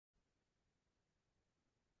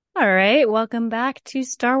All right, welcome back to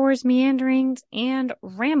Star Wars Meanderings and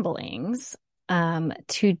Ramblings.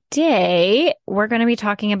 Today we're going to be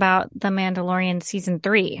talking about The Mandalorian season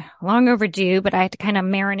 3. Long overdue, but I had to kind of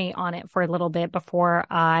marinate on it for a little bit before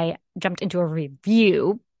I jumped into a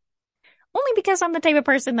review. Only because I'm the type of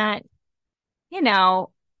person that, you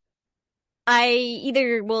know, I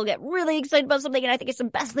either will get really excited about something and I think it's the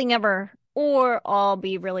best thing ever, or I'll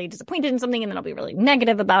be really disappointed in something and then I'll be really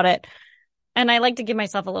negative about it. And I like to give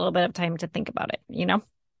myself a little bit of time to think about it.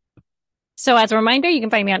 So as a reminder, you can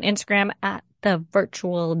find me on Instagram at the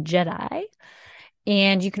Virtual Jedi.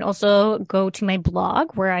 And you can also go to my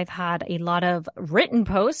blog where I've had a lot of written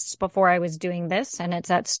posts before I was doing this. And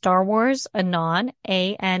it's at Star Wars Anon,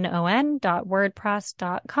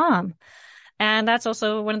 ANON.wordpress.com. And that's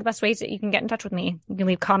also one of the best ways that you can get in touch with me. You can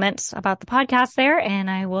leave comments about the podcast there, and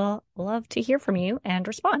I will love to hear from you and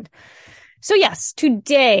respond. So yes,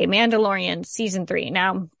 today, Mandalorian season 3.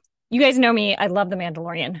 Now, you guys know me. I love The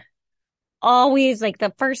Mandalorian. Always, like,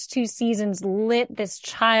 the first 2 seasons lit this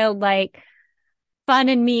childlike fun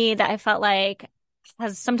in me that I felt like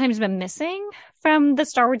has sometimes been missing from the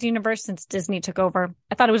Star Wars universe since Disney took over.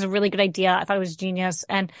 I thought it was a really good idea. I thought it was genius.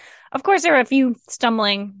 And of course, there were a few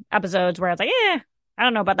stumbling episodes where I was like, I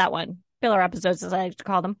don't know about that one. Filler episodes, as I like to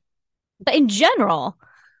call them. But in general,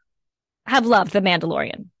 have loved The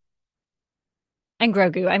Mandalorian. And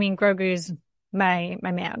Grogu. I mean, Grogu's my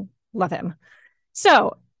man. Love him.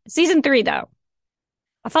 So, season 3, though,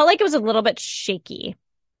 I felt like it was a little bit shaky.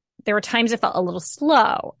 There were times it felt a little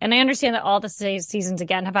slow. And I understand that all the seasons,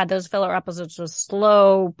 again, have had those filler episodes with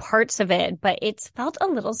slow parts of it, but it's felt a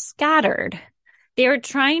little scattered. They were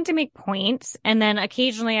trying to make points, and then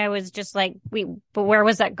occasionally I was just like, wait, but where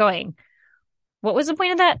was that going? What was the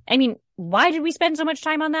point of that? I mean, why did we spend so much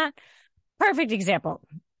time on that? Perfect example.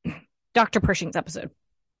 Dr. Pershing's episode.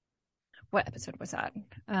 What episode was that?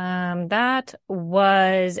 That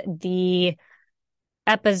was the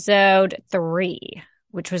episode 3,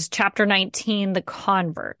 which was chapter 19, The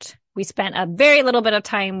Convert. We spent a very little bit of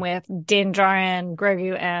time with Din Djarin,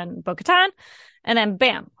 Grogu, and Bo-Katan. And then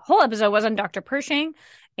bam, whole episode was on Dr. Pershing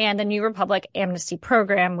and the New Republic Amnesty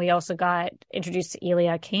Program. We also got introduced to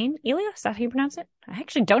Elia Kane. Elia, is that how you pronounce it? I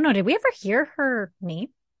actually don't know. Did we ever hear her name?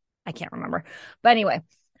 I can't remember. But anyway,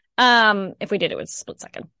 if we did, it was a split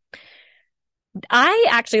second. I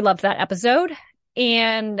actually loved that episode,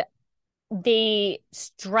 and they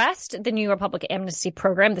stressed the New Republic Amnesty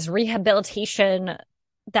Program, this rehabilitation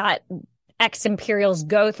that ex-Imperials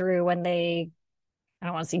go through when they, I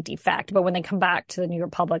don't want to say defect, but when they come back to the New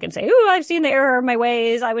Republic and say, "Ooh, I've seen the error of my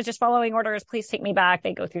ways. I was just following orders. Please take me back."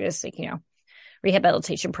 They go through this,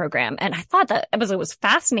 rehabilitation program. And I thought that episode was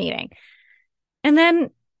fascinating. And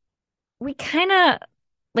then we kind of,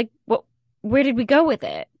 where did we go with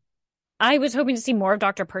it? I was hoping to see more of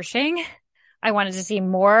Dr. Pershing. I wanted to see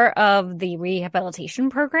more of the rehabilitation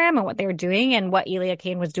program and what they were doing and what Elia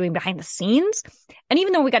Kane was doing behind the scenes. And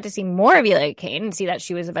even though we got to see more of Elia Kane and see that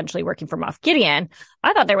she was eventually working for Moff Gideon,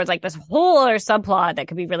 I thought there was like this whole other subplot that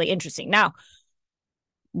could be really interesting. Now,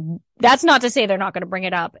 that's not to say they're not going to bring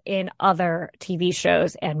it up in other TV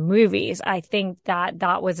shows and movies. I think that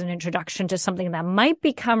that was an introduction to something that might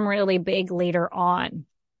become really big later on.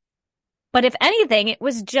 But if anything, it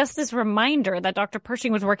was just this reminder that Dr.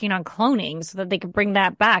 Pershing was working on cloning so that they could bring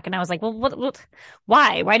that back. And I was like, well,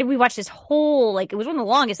 why? Why did we watch this whole, it was one of the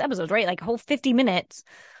longest episodes, right? Like a whole 50 minutes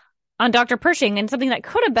on Dr. Pershing and something that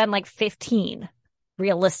could have been like 15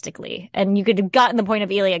 realistically. And you could have gotten the point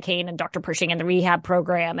of Elia Kane and Dr. Pershing and the rehab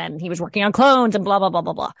program, and he was working on clones and blah, blah, blah,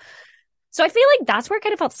 blah, blah. So I feel like that's where it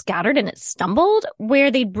kind of felt scattered and it stumbled,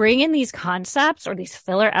 where they bring in these concepts or these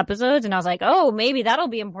filler episodes. And I was like, oh, maybe that'll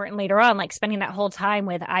be important later on, like spending that whole time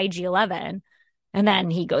with IG-11. And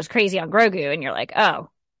then he goes crazy on Grogu and you're like, oh,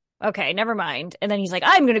 okay, never mind. And then he's like,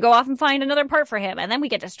 I'm going to go off and find another part for him. And then we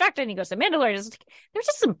get distracted and he goes to Mandalorian. There's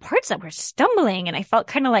just some parts that were stumbling. And I felt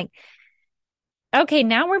kind of like, okay,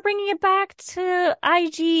 now we're bringing it back to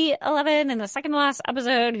IG-11 in the second to last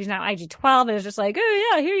episode. He's now IG-12. And it's just like,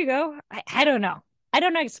 oh, yeah, here you go. I don't know. I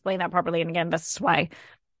don't know how to explain that properly. And again, that's why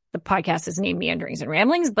the podcast is named Meanderings and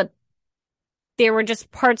Ramblings. But there were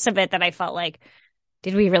just parts of it that I felt like,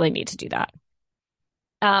 did we really need to do that?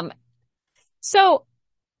 So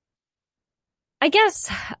I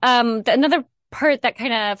guess another part that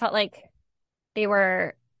kind of felt like they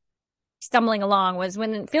were stumbling along was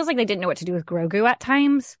when it feels like they didn't know what to do with Grogu at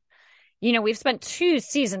times. We've spent 2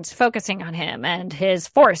 seasons focusing on him and his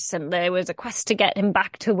force, and there was a quest to get him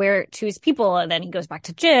back to his people, and then he goes back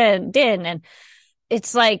to Din, and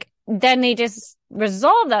it's like, then they just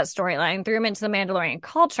resolved that storyline, threw him into the Mandalorian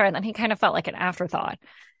culture, and then he kind of felt like an afterthought.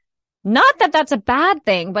 Not that that's a bad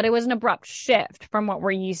thing, but it was an abrupt shift from what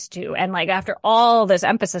we're used to. And like after all this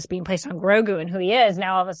emphasis being placed on Grogu and who he is,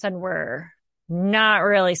 now all of a sudden we're not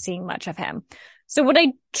really seeing much of him. So what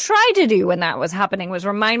I tried to do when that was happening was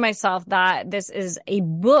remind myself that this is a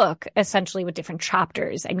book essentially with different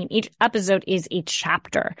chapters. I mean, each episode is a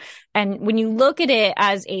chapter. And when you look at it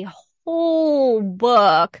as a whole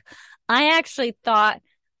book, I actually thought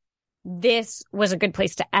this was a good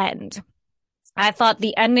place to end. I thought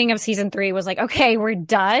the ending of season 3 was like, okay, we're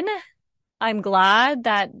done. I'm glad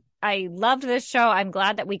that I loved this show. I'm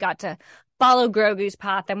glad that we got to follow Grogu's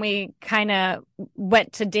path, and we kind of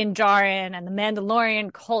went to Din Djarin and the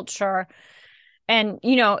Mandalorian culture. And,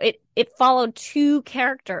 you know, it followed 2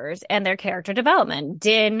 characters and their character development.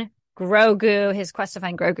 Din, Grogu, his quest to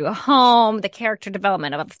find Grogu a home, the character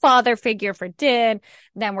development of a father figure for Din.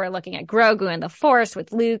 Then we're looking at Grogu and the Force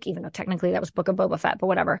with Luke, even though technically that was Book of Boba Fett, but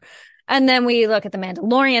whatever. And then we look at the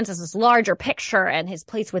Mandalorians as this larger picture and his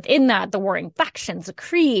place within that, the warring factions, the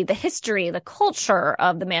creed, the history, the culture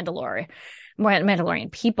of the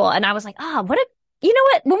Mandalorian people. And I was like, you know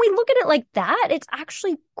what? When we look at it like that, it's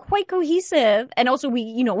actually quite cohesive. And also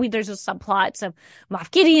there's those subplots of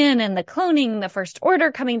Moff Gideon and the cloning, the First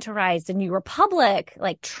Order coming to rise, the New Republic,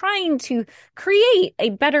 like trying to create a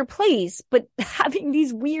better place, but having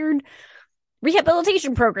these weird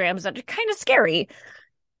rehabilitation programs that are kind of scary.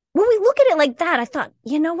 When we look at it like that, I thought,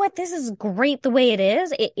 you know what? This is great the way it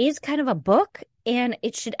is. It is kind of a book and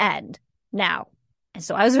it should end now. And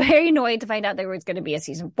so I was very annoyed to find out there was going to be a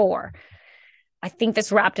season 4. I think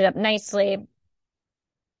this wrapped it up nicely.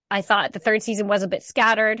 I thought the 3rd season was a bit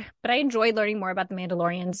scattered, but I enjoyed learning more about the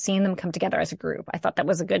Mandalorians, seeing them come together as a group. I thought that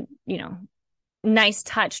was a good, nice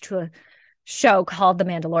touch to a show called The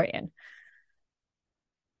Mandalorian.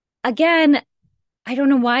 Again, I don't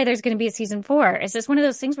know why there's going to be a season 4. Is this one of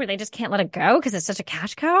those things where they just can't let it go because it's such a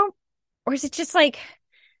cash cow? Or is it just like,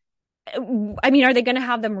 I mean, are they going to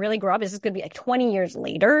have them really grow up? Is this going to be like 20 years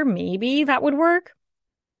later? Maybe that would work.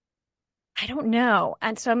 I don't know.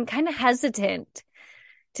 And so I'm kind of hesitant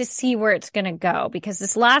to see where it's going to go because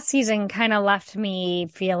this last season kind of left me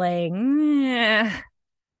feeling,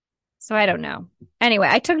 So I don't know. Anyway,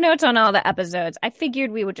 I took notes on all the episodes. I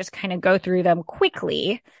figured we would just kind of go through them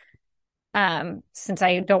quickly. Since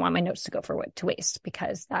I don't want my notes to go to waste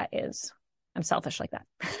because I'm selfish like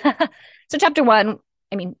that. So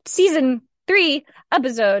season 3,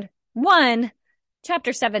 episode 1,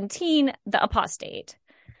 chapter 17, The Apostate.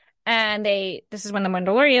 And this is when the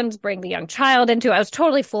Mandalorians bring the young child into. I was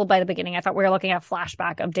totally fooled by the beginning. I thought we were looking at a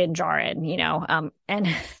flashback of Din Djarin,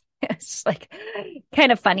 and it's like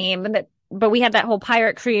kind of funny. But we had that whole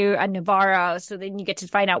pirate crew on Navarro. So then you get to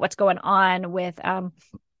find out what's going on with,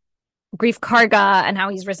 Grief Karga and how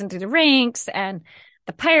he's risen through the ranks and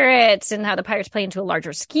the pirates and how the pirates play into a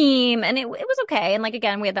larger scheme. And it was okay. And like,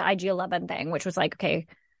 again, we had the IG-11 thing, which was like, okay,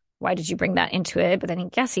 why did you bring that into it? But then I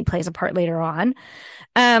guess he plays a part later on.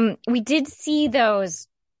 We did see those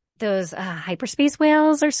hyperspace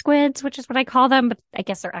whales or squids, which is what I call them, but I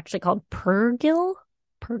guess they're actually called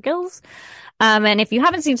purgils. And if you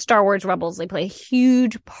haven't seen Star Wars Rebels, they play a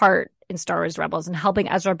huge part in Star Wars Rebels and helping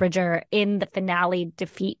Ezra Bridger in the finale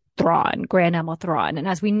defeat Thrawn, Grand Admiral Thrawn. And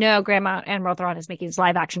as we know, Grand Admiral Thrawn is making his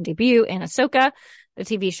live action debut in Ahsoka, the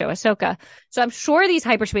TV show Ahsoka. So I'm sure these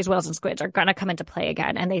hyperspace whales and squids are going to come into play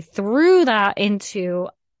again. And they threw that into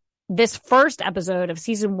this first episode of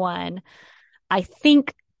season 1, I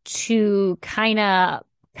think, to kind of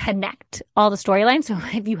connect all the storylines. So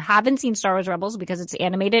if you haven't seen Star Wars Rebels because it's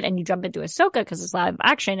animated and you jump into Ahsoka because it's live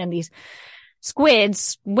action and these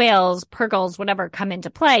squids, whales, purgles, whatever come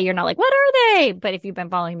into play, you're not like, what are they? But if you've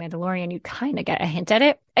been following Mandalorian, you kind of get a hint at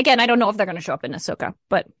it. Again, I don't know if they're going to show up in Ahsoka,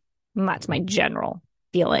 but that's my general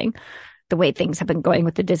feeling, the way things have been going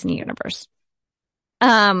with the Disney universe.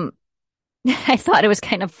 I thought it was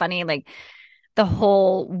kind of funny, like the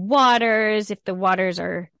whole waters, if the waters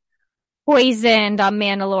are poisoned on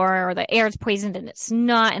Mandalore or the air is poisoned and it's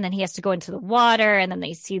not, and then he has to go into the water and then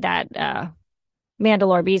they see that,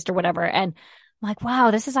 Mandalore beast or whatever. And I'm like,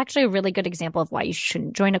 wow, this is actually a really good example of why you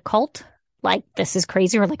shouldn't join a cult. Like, this is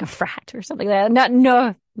crazy, or like a frat or something like that.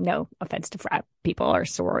 No offense to frat people or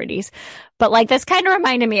sororities, but like this kind of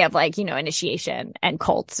reminded me of like, initiation and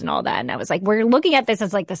cults and all that. And I was like, we're looking at this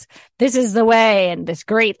as like this is the way and this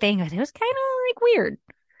great thing. And it was kind of like weird.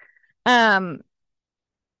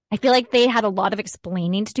 I feel like they had a lot of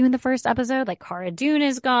explaining to do in the first episode. Like Cara Dune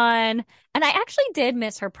is gone. And I actually did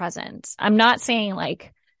miss her presence. I'm not saying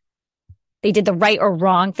like they did the right or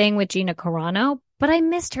wrong thing with Gina Carano, but I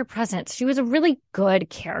missed her presence. She was a really good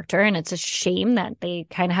character. And it's a shame that they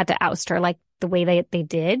kind of had to oust her like the way they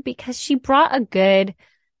did, because she brought a good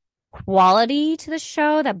quality to the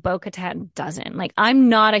show that Bo-Katan doesn't. Like, I'm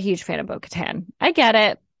not a huge fan of Bo-Katan. I get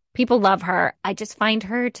it. People love her. I just find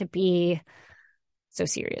her to be so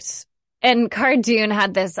serious. And Cara Dune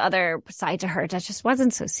had this other side to her that just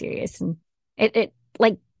wasn't so serious. And it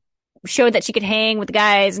like showed that she could hang with the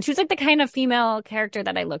guys. And she was like the kind of female character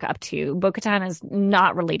that I look up to. Bo-Katan is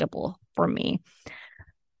not relatable for me.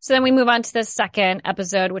 So then we move on to the second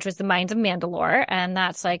episode, which was the Mines of Mandalore. And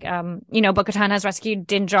that's like, Bo-Katan has rescued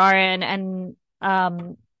Din Djarin,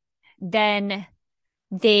 and then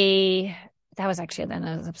that was actually then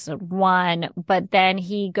episode 1, but then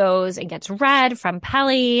he goes and gets Red from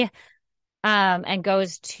Peli, and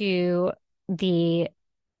goes to oh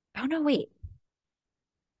no, wait.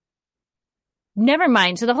 Never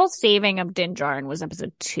mind. So the whole saving of Din Djarin was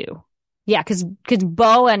episode 2. Yeah, because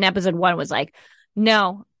Bo in episode 1 was like,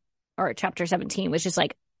 no, or chapter 17 was just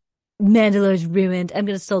like, Mandalore's ruined. I'm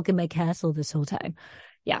going to sulk in my castle this whole time.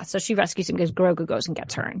 Yeah, so she rescues him because Grogu goes and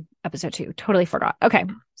gets her in episode 2. Totally forgot. Okay,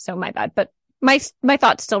 so my bad, but my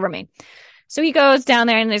thoughts still remain. So he goes down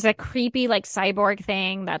there and there's a creepy like cyborg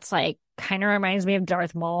thing that's like kind of reminds me of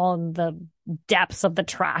Darth Maul and the depths of the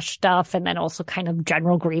trash stuff, and then also kind of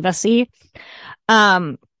General Grievous-y.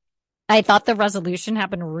 I thought the resolution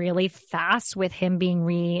happened really fast with him being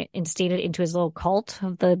reinstated into his little cult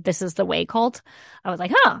of the This Is the Way cult. I was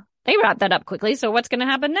like, they wrapped that up quickly. So what's going to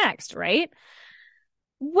happen next, right?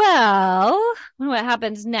 Well, what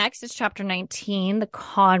happens next is chapter 19, The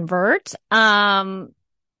Convert. And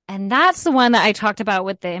that's the one that I talked about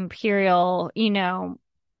with the Imperial,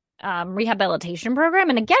 rehabilitation program.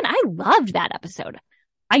 And again, I loved that episode.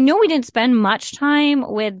 I know we didn't spend much time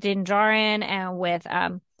with Din Djarin and with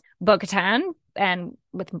Bo-Katan and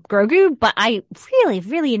with Grogu, but I really,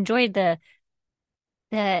 really enjoyed the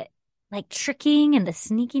like tricking and the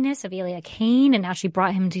sneakiness of Elia Kane, and how she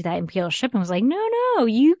brought him to that Imperial ship and was like, no,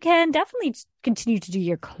 you can definitely continue to do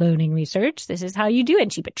your cloning research. This is how you do it.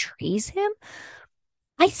 And she betrays him.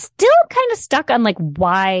 I still kind of stuck on like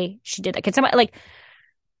why she did that. Can somebody like,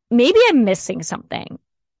 maybe I'm missing something,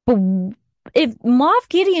 but if Moff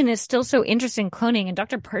Gideon is still so interested in cloning and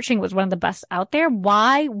Dr. Pershing was one of the best out there,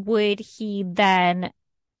 why would he then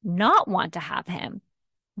not want to have him?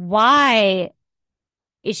 Why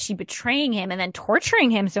is she betraying him and then torturing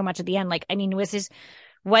him so much at the end? Like, I mean, was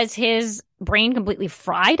his brain completely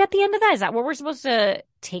fried at the end of that? Is that what we're supposed to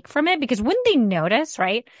take from it? Because wouldn't they notice,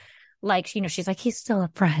 right? Like, she's like, he's still a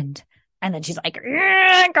friend. And then she's like,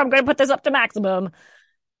 I'm going to put this up to maximum.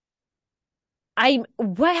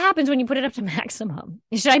 What happens when you put it up to maximum?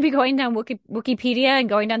 Should I be going down Wikipedia and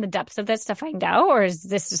going down the depths of this to find out? Or is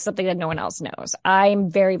this just something that no one else knows? I'm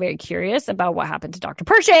very, very curious about what happened to Dr.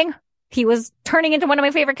 Pershing. He was turning into one of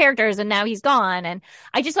my favorite characters and now he's gone. And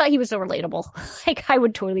I just thought he was so relatable. Like, I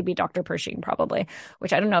would totally be Dr. Pershing probably,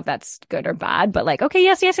 which I don't know if that's good or bad, but like, okay,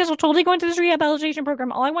 yes, I'll totally go into this rehabilitation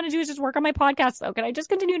program. All I want to do is just work on my podcast. So can I just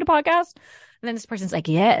continue to podcast? And then this person's like,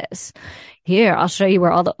 yes, here, I'll show you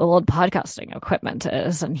where all the old podcasting equipment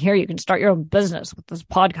is. And here you can start your own business with this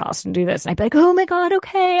podcast and do this. And I'd be like, oh my God,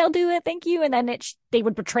 okay, I'll do it. Thank you. And then they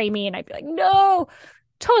would betray me and I'd be like, no,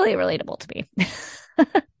 totally relatable to me.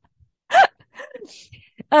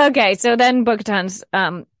 Okay, so then Bo-Katan's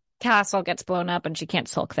castle gets blown up and she can't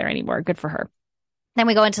sulk there anymore. Good for her. Then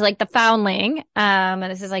we go into like the Foundling. And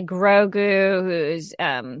this is like Grogu, who's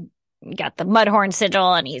got the Mudhorn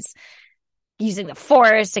sigil and he's using the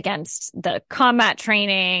Force against the combat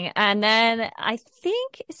training. And then I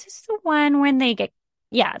think, is this the one when they get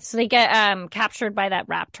captured by that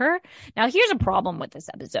raptor? Now here's a problem with this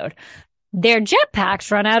episode. Their jetpacks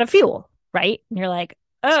run out of fuel, right? And you're like,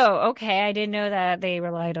 oh, okay. I didn't know that they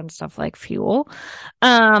relied on stuff like fuel.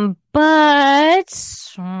 But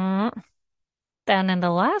then in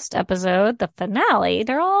the last episode, the finale,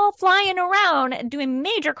 they're all flying around doing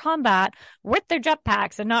major combat with their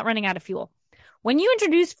jetpacks and not running out of fuel. When you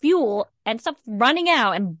introduce fuel and stuff running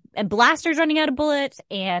out and blasters running out of bullets,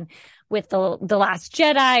 and with the Last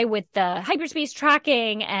Jedi, with the hyperspace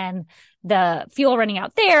tracking and the fuel running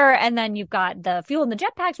out there, and then you've got the fuel in the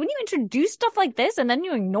jetpacks. When you introduce stuff like this and then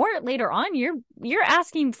you ignore it later on, you're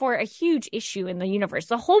asking for a huge issue in the universe.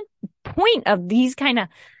 The whole point of these kind of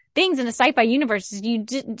things in a sci-fi universe is you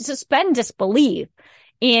suspend disbelief,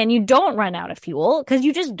 and you don't run out of fuel because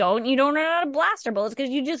you just don't. You don't run out of blaster bullets because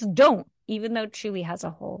you just don't. Even though Chewie has a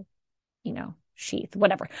whole, sheath,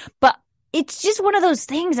 whatever. But it's just one of those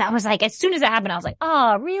things. I was like, as soon as it happened, I was like,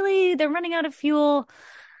 oh, really? They're running out of fuel.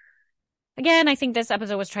 Again, I think this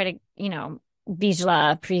episode was trying to,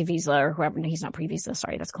 Vizsla, Pre-Vizsla, or whoever. No, he's not Pre-Vizsla.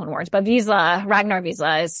 Sorry, that's Clone Wars. But Vizsla, Ragnar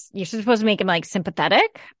Vizsla you're supposed to make him like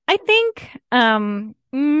sympathetic, I think.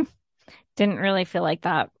 Didn't really feel like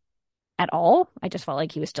that at all. I just felt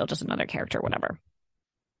like he was still just another character, whatever.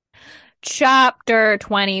 Chapter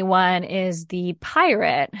 21 is the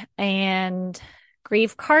pirate, and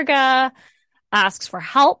Grief Karga asks for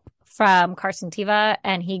help from Carson Teva,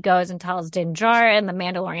 and he goes and tells Din Djarin the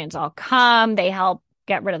Mandalorians all come. They help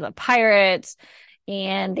get rid of the pirates,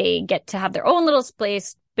 and they get to have their own little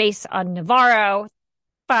base on Navarro.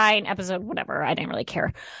 Fine, episode, whatever. I didn't really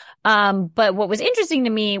care. But what was interesting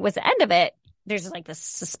to me was the end of it. There's like this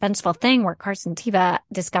suspenseful thing where Carson Teva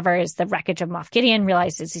discovers the wreckage of Moff Gideon,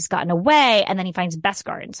 realizes he's gotten away, and then he finds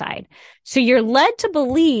Beskar inside. So you're led to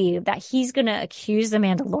believe that he's going to accuse the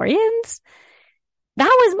Mandalorians. That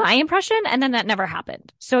was my impression, and then that never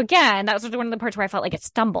happened. So again, that was one of the parts where I felt like it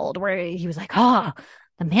stumbled, where he was like, oh,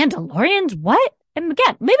 the Mandalorians? What? And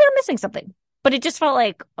again, maybe I'm missing something, but it just felt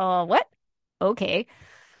like, what? Okay.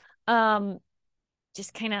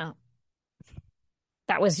 Just kind of,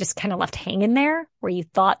 that was just kind of left hanging there, where you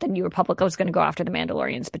thought the New Republic was going to go after the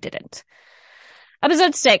Mandalorians, but didn't.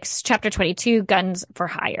 Episode 6, Chapter 22, Guns for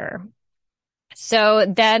Hire. So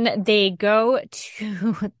then they go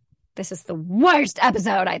to, this is the worst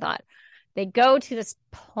episode, I thought. They go to this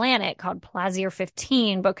planet called Plazier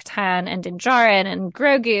 15, Bo-Katan and Din Djarin and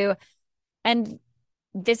Grogu. And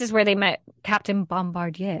this is where they met Captain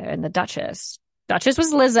Bombardier and the Duchess. Duchess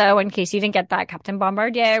was Lizzo, in case you didn't get that. Captain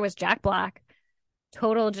Bombardier was Jack Black.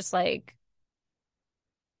 Total, just like,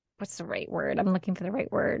 what's the right word? I'm looking for the right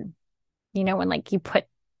word. You know, when like you put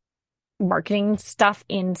marketing stuff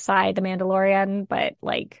inside the Mandalorian, but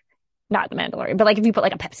like not the Mandalorian, but like if you put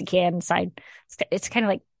like a Pepsi can inside, it's kind of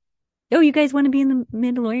like, oh, you guys want to be in the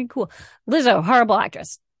Mandalorian? Cool. Lizzo, horrible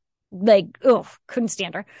actress. Like, oh, couldn't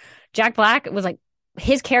stand her. Jack Black was like,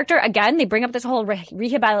 his character, again, they bring up this whole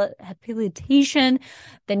rehabilitation,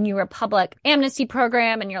 the New Republic amnesty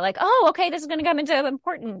program, and you're like, oh, okay, this is going to come into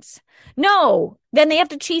importance. No, then they have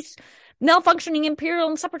to chase malfunctioning Imperial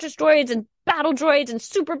and Separatist droids and battle droids and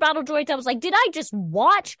super battle droids. I was like, did I just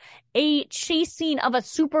watch a chase scene of a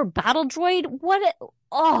super battle droid?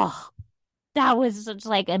 That was just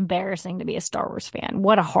like embarrassing to be a Star Wars fan.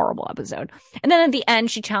 What a horrible episode. And then at the end,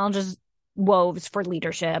 she challenges Woves for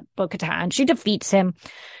leadership. Bo-Katan, she defeats him.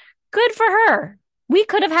 Good for her. We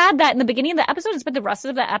could have had that in the beginning of the episode and spent the rest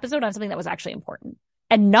of the episode on something that was actually important,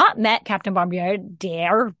 and not met Captain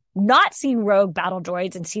Bombardier, not seen rogue battle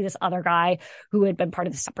droids, and see this other guy who had been part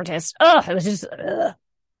of the Separatists. It was just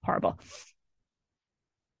horrible.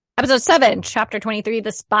 Episode 7, Chapter 23,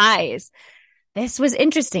 The Spies. This was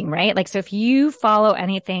interesting, right? Like, so if you follow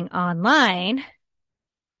anything online,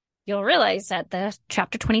 you'll realize that the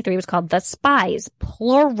Chapter 23 was called The Spies,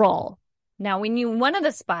 plural. Now, we knew one of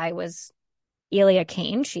the spy was Elia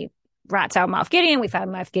Kane. She rats out Moff Gideon. We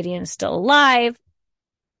found Moff Gideon is still alive.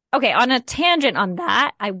 Okay, on a tangent on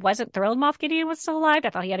that, I wasn't thrilled Moff Gideon was still alive.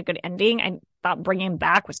 I thought he had a good ending. I thought bringing him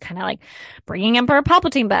back was kind of like bringing Emperor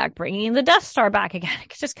Palpatine back, bringing the Death Star back again.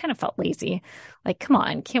 It just kind of felt lazy. Like, come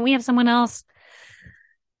on, can't we have someone else?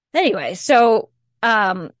 Anyway, so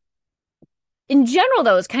in general,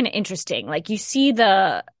 though, it's kind of interesting. Like, you see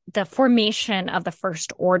the formation of the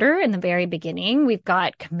First Order in the very beginning. We've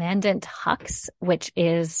got Commandant Hux, which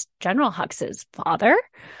is General Hux's father.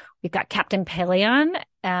 We've got Captain Pelion,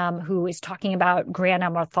 who is talking about Grand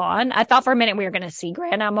Admiral Thrawn. I thought for a minute we were going to see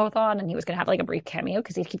Grand Admiral Thrawn and he was going to have like a brief cameo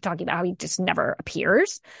because he keep talking about how he just never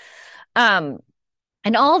appears.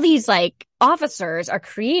 And all these like officers are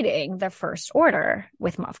creating the First Order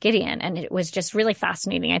with Moff Gideon. And it was just really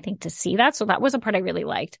fascinating, I think, to see that. So that was a part I really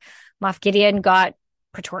liked. Moff Gideon got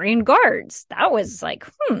Praetorian Guards. That was like,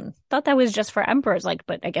 thought that was just for emperors. Like,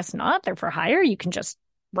 but I guess not. They're for hire. You can just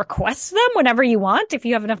request them whenever you want, if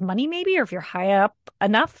you have enough money, maybe, or if you're high up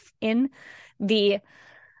enough in the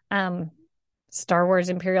Star Wars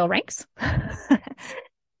Imperial ranks.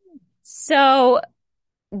 So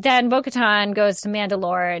then Bo-Katan goes to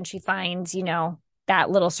Mandalore and she finds, you know, that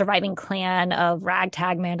little surviving clan of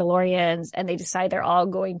ragtag Mandalorians, and they decide they're all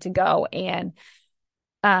going to go and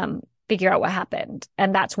figure out what happened.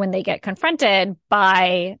 And that's when they get confronted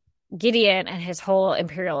by Gideon and his whole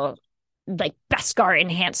Imperial, like, Beskar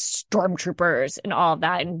enhanced stormtroopers and all of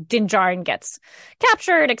that. And Din Djarin gets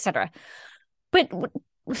captured, etc. But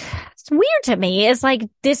what's weird to me is, like,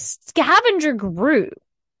 this scavenger group,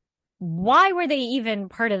 why were they even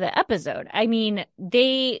part of the episode? I mean,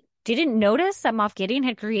 they didn't notice that Moff Gideon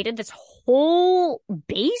had created this whole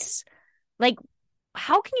base. Like,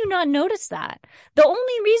 how can you not notice that? The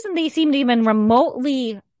only reason they seemed even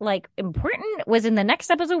remotely, like, important was in the next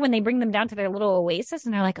episode when they bring them down to their little oasis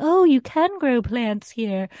and they're like, oh, you can grow plants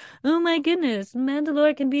here. Oh my goodness,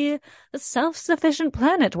 Mandalore can be a self-sufficient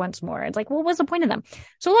planet once more. It's like, what was the point of them?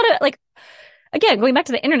 So a lot of, like, again, going back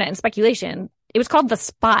to the internet and speculation, it was called the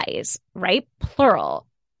Spies, right? Plural.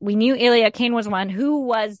 We knew Elia Kane was one. Who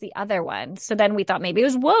was the other one? So then we thought maybe it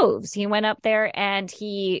was Woves. He went up there and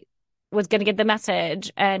he was going to get the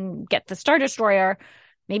message and get the Star Destroyer.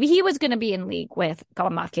 Maybe he was going to be in league with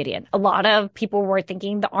Moff Gideon. A lot of people were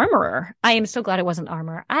thinking the Armorer. I am so glad it wasn't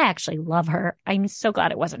Armorer. I actually love her. I'm so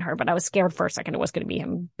glad it wasn't her, but I was scared for a second it was going to be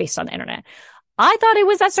him based on the internet. I thought it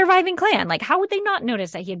was that surviving clan. Like, how would they not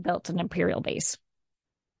notice that he had built an Imperial base?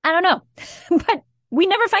 I don't know. But we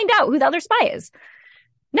never find out who the other spy is.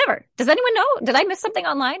 Never. Does anyone know? Did I miss something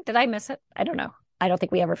online? Did I miss it? I don't know. I don't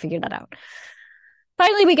think we ever figured that out.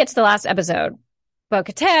 Finally, we get to the last episode.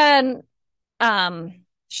 Bo-Katan,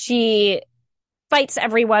 she fights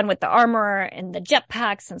everyone with the armor and the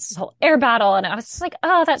jetpacks and this whole air battle. And I was just like,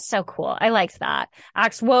 oh, that's so cool. I liked that.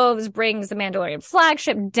 Axe Woves brings the Mandalorian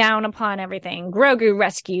flagship down upon everything. Grogu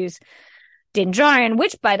rescues Din Djarin,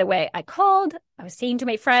 which, by the way, I was saying to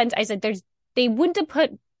my friends, I said, they wouldn't have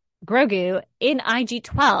put Grogu in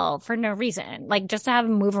IG-12 for no reason. Like, just to have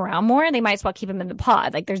him move around more, they might as well keep him in the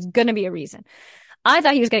pod. Like, there's going to be a reason. I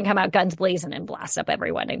thought he was going to come out guns blazing and blast up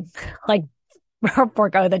everyone and, like,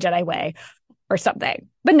 forego the Jedi way or something.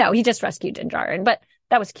 But no, he just rescued Din Djarin. But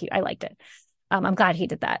that was cute. I liked it. I'm glad he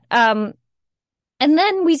did that. And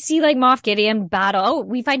then we see like Moff Gideon battle. Oh,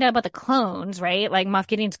 we find out about the clones, right? Like Moff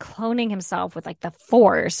Gideon's cloning himself with like the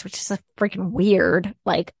Force, which is a freaking weird.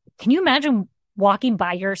 Like, can you imagine walking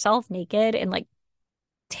by yourself naked in like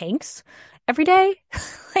tanks every day?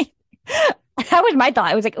 Like, that was my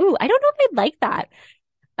thought. I was like, ooh, I don't know if I'd like that.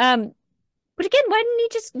 But again, why didn't he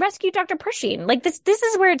just rescue Dr. Pershing? Like this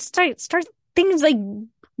is where it starts things like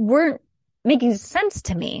weren't making sense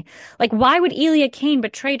to me. Like, why would Elia Kane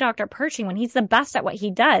betray Dr. Pershing when he's the best at what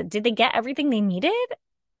he does? Did they get everything they needed?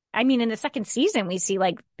 I mean, in the second season, we see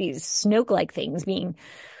like these Snoke-like things being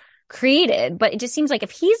created, but it just seems like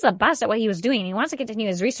if he's the best at what he was doing, he wants to continue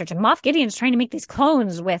his research, and Moff Gideon's trying to make these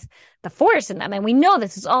clones with the Force in them, and we know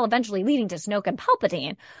this is all eventually leading to Snoke and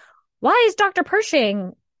Palpatine. Why is Dr.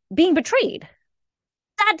 Pershing being betrayed?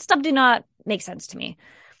 That stuff did not make sense to me.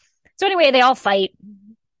 So anyway, they all fight,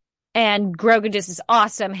 and Grogu does this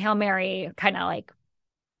awesome Hail Mary kind of like,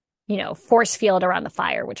 force field around the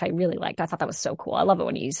fire, which I really liked. I thought that was so cool. I love it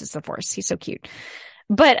when he uses the Force. He's so cute.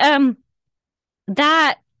 But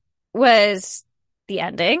that was the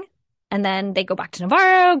ending. And then they go back to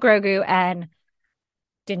Navarro, Grogu, and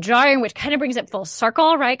Din Djarin, which kind of brings it full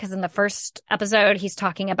circle, right? Because in the first episode, he's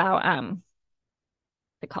talking about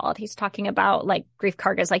he's talking about like Grief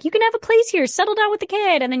Karga's like, you can have a place here, settle down with the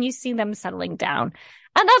kid. And then you see them settling down.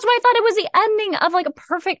 And that's why I thought it was the ending of like a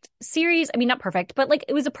perfect series. I mean, not perfect, but like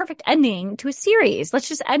it was a perfect ending to a series. Let's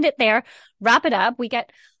just end it there, wrap it up. We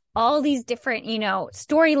get all these different,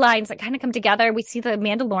 storylines that kind of come together. We see the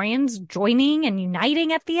Mandalorians joining and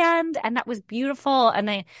uniting at the end. And that was beautiful.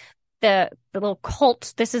 And the little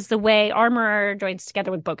cult, this is the way Armorer joins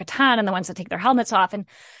together with Bo-Katan and the ones that take their helmets off. And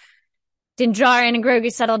Din Djarin and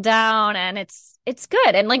Grogu settle down, and it's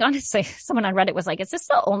good. And like, honestly, someone on Reddit was like, is this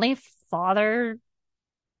the only father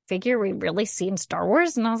figure we really see in Star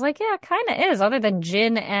Wars? And I was like, yeah, kind of is, other than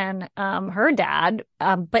Jyn and her dad.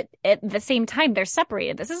 But at the same time, they're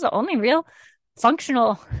separated. This is the only real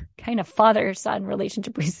functional kind of father-son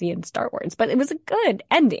relationship we see in Star Wars. But it was a good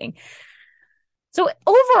ending. So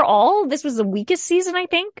overall, this was the weakest season, I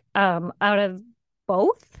think, out of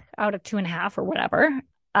 2.5 or whatever.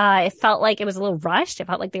 It felt like it was a little rushed. It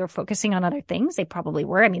felt like they were focusing on other things. They probably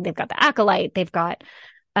were. I mean, they've got the Acolyte, they've got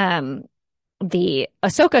the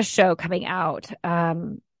Ahsoka show coming out,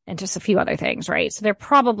 and just a few other things, right? So they're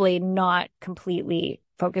probably not completely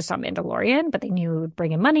focused on Mandalorian, but they knew it would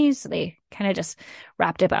bring in money, so they kind of just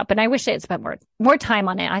wrapped it up. And I wish they had spent more time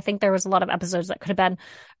on it. I think there was a lot of episodes that could have been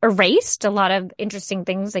erased, a lot of interesting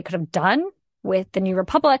things they could have done with the New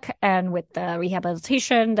Republic and with the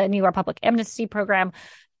rehabilitation, the New Republic amnesty program.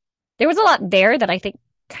 There was a lot there that I think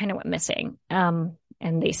kind of went missing, and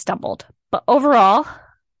they stumbled. But overall,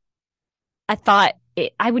 I thought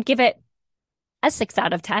I would give it a 6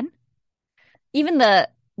 out of 10. Even the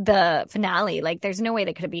finale, like there's no way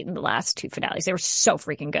they could have beaten the last 2 finales. They were so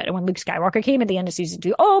freaking good. And when Luke Skywalker came at the end of season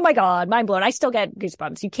 2, oh my God, mind blown. I still get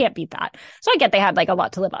goosebumps. You can't beat that. So I get they had like a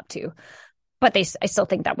lot to live up to. But I still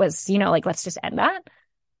think that was, like, let's just end that.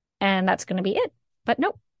 And that's going to be it. But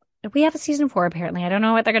nope. We have a season 4, apparently. I don't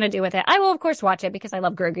know what they're going to do with it. I will, of course, watch it because I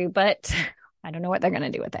love Grogu, but I don't know what they're going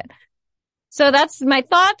to do with it. So that's my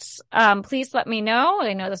thoughts. Please let me know.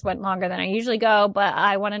 I know this went longer than I usually go, but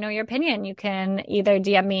I want to know your opinion. You can either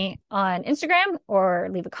DM me on Instagram or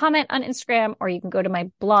leave a comment on Instagram, or you can go to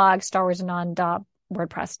my blog,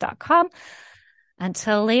 starwarsanon.wordpress.com.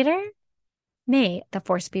 Until later, May the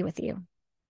force be with you.